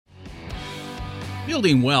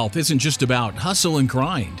Building wealth isn't just about hustle and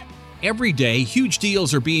grind. Every day, huge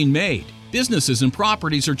deals are being made. Businesses and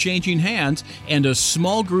properties are changing hands, and a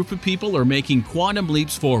small group of people are making quantum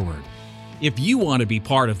leaps forward. If you want to be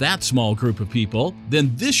part of that small group of people,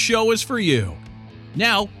 then this show is for you.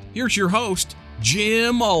 Now, here's your host,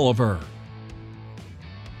 Jim Oliver.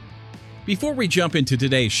 Before we jump into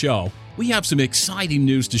today's show, we have some exciting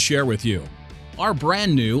news to share with you. Our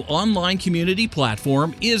brand new online community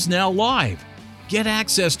platform is now live. Get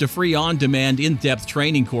access to free on-demand in-depth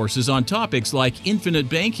training courses on topics like infinite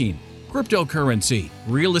banking, cryptocurrency,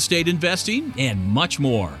 real estate investing, and much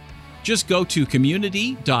more. Just go to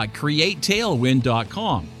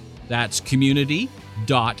community.createtailwind.com. That's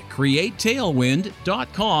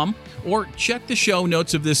community.createtailwind.com, or check the show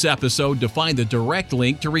notes of this episode to find the direct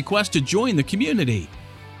link to request to join the community.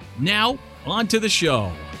 Now, on to the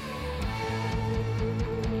show.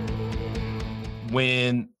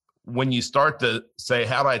 When you start to say,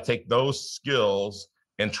 how do I take those skills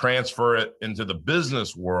and transfer it into the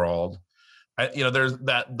business world, there's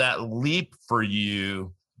that leap for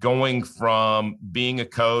you going from being a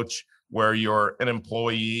coach where you're an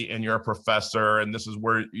employee and you're a professor, and this is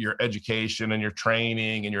where your education and your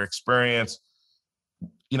training and your experience,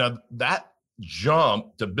 that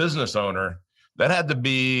jump to business owner, that had to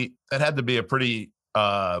be a pretty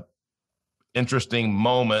interesting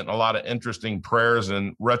moment, a lot of interesting prayers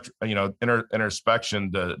and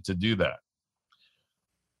introspection to do that.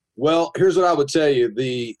 Well, here's what I would tell you: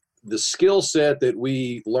 the skill set that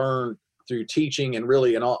we learn through teaching and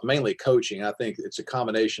mainly coaching, I think it's a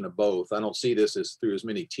combination of both. I don't see this as through as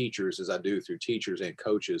many teachers as I do through teachers and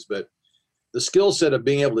coaches, but the skill set of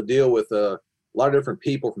being able to deal with a lot of different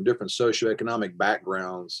people from different socioeconomic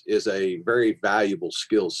backgrounds is a very valuable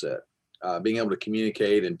skill set. Being able to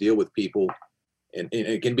communicate and deal with people, and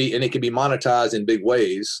it can be monetized in big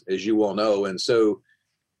ways, as you well know. And so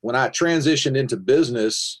when I transitioned into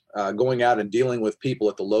business, going out and dealing with people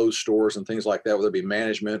at the Lowe's stores and things like that, whether it be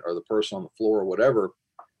management or the person on the floor or whatever,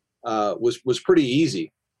 was pretty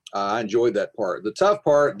easy. I enjoyed that part. The tough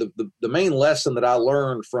part, the main lesson that I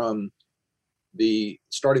learned from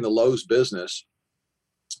starting the Lowe's business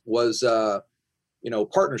was,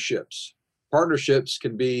 partnerships. Partnerships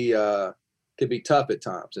can be tough at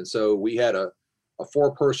times. And so we had a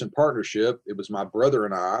 4-person partnership. It was my brother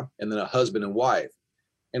and I, and then a husband and wife.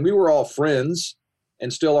 And we were all friends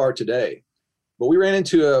and still are today. But we ran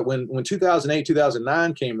into when 2008,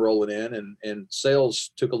 2009 came rolling in, and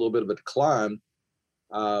sales took a little bit of a decline.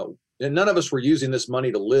 And none of us were using this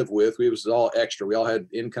money to live with. It was all extra. We all had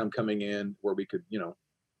income coming in where we could,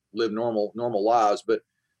 live normal lives. But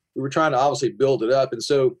we were trying to obviously build it up. And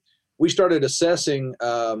so we started assessing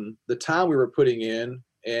the time we were putting in,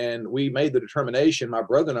 and we made the determination, my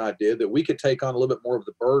brother and I did, that we could take on a little bit more of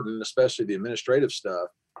the burden, especially the administrative stuff.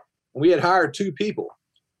 And we had hired 2 people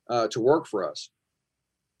to work for us,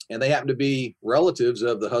 and they happened to be relatives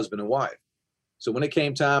of the husband and wife. So when it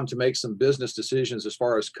came time to make some business decisions as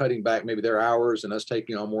far as cutting back maybe their hours and us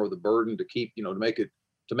taking on more of the burden to keep, to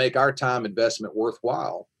make our time investment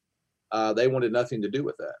worthwhile, they wanted nothing to do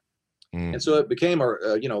with that. And so it became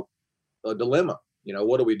a dilemma.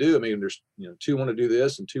 What do we do? I mean, there's, 2 want to do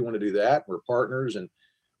this and 2 want to do that. We're partners, and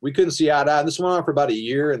we couldn't see eye to eye. And this went on for about a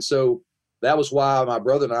year. And so that was why my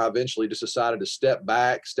brother and I eventually just decided to step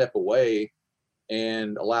away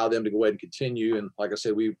and allow them to go ahead and continue. And like I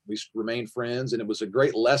said, we remained friends, and it was a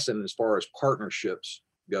great lesson as far as partnerships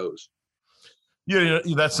goes. Yeah,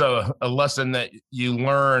 that's a lesson that you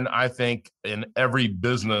learn, I think, in every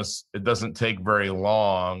business. It doesn't take very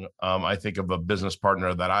long. I think of a business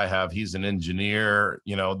partner that I have. He's an engineer.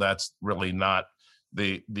 That's really not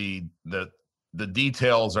the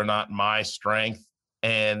details are not my strength.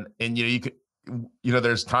 And you could,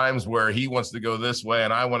 there's times where he wants to go this way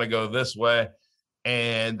and I want to go this way.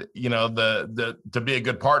 And, to be a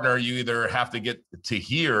good partner, you either have to get to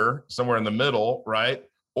here somewhere in the middle, right?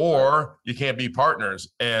 Or you can't be partners.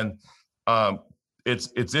 And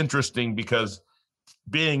it's interesting because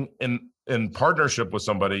being in partnership with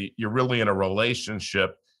somebody, you're really in a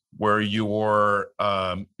relationship where you're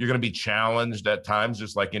going to be challenged at times,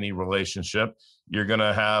 just like any relationship. You're going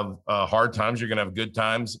to have hard times, you're going to have good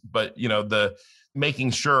times, but the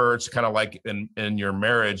making sure, it's kind of like in your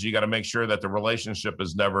marriage, you got to make sure that the relationship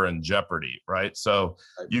is never in jeopardy, right? So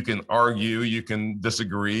you can argue, you can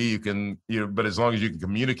disagree, but as long as you can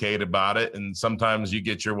communicate about it, and sometimes you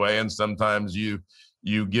get your way and sometimes you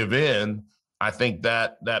give in, I think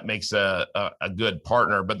that makes a good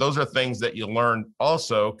partner. But those are things that you learn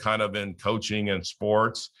also kind of in coaching and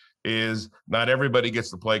sports is not everybody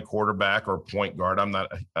gets to play quarterback or point guard. I'm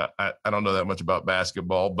not, I don't know that much about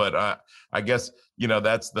basketball, but I guess,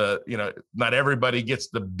 that's not everybody gets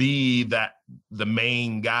to be the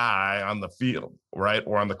main guy on the field, right?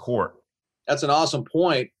 Or on the court. That's an awesome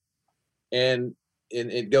point. And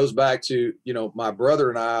it goes back to, my brother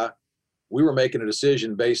and I, we were making a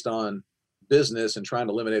decision based on business and trying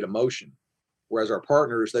to eliminate emotion. Whereas our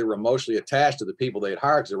partners, they were emotionally attached to the people they had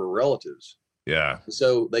hired because they were relatives. Yeah.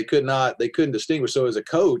 So they couldn't distinguish. So as a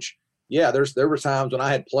coach, there were times when I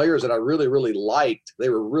had players that I really, really liked. They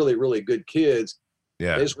were really, really good kids.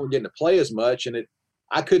 Yeah. They just weren't getting to play as much. And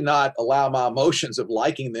I could not allow my emotions of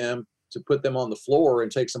liking them to put them on the floor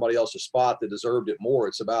and take somebody else's spot that deserved it more.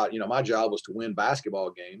 It's about, my job was to win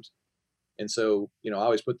basketball games. And so, I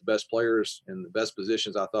always put the best players in the best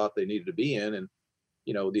positions I thought they needed to be in. And,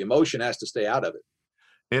 the emotion has to stay out of it.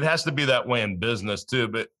 It has to be that way in business too.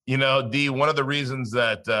 But, D, one of the reasons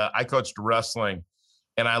that I coached wrestling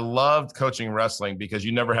and I loved coaching wrestling because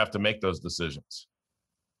you never have to make those decisions,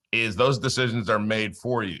 is those decisions are made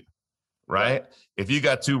for you, right? If you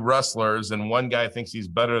got two wrestlers and one guy thinks he's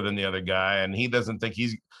better than the other guy and he doesn't think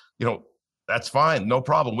he's, that's fine. No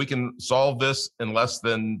problem. We can solve this in less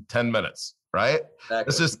than 10 minutes, right?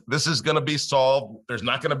 Exactly. This is going to be solved. There's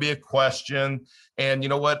not going to be a question. And you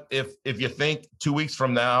know what? If you think 2 weeks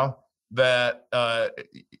from now that, that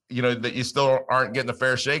you still aren't getting a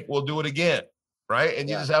fair shake, we'll do it again, right? And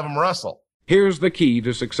you just have them wrestle. Here's the key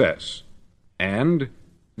to success and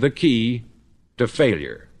the key to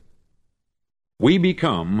failure. We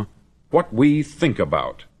become what we think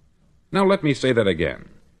about. Now let me say that again.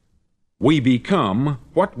 We become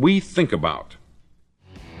what we think about.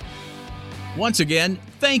 Once again,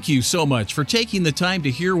 thank you so much for taking the time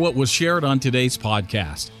to hear what was shared on today's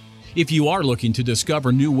podcast. If you are looking to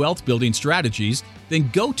discover new wealth building strategies,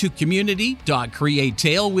 then go to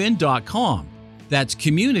community.createtailwind.com. That's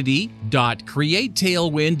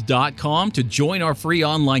community.createtailwind.com to join our free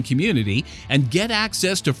online community and get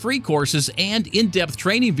access to free courses and in-depth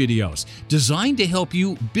training videos designed to help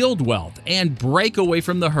you build wealth and break away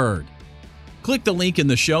from the herd. Click the link in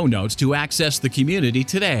the show notes to access the community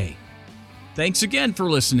today. Thanks again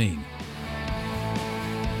for listening.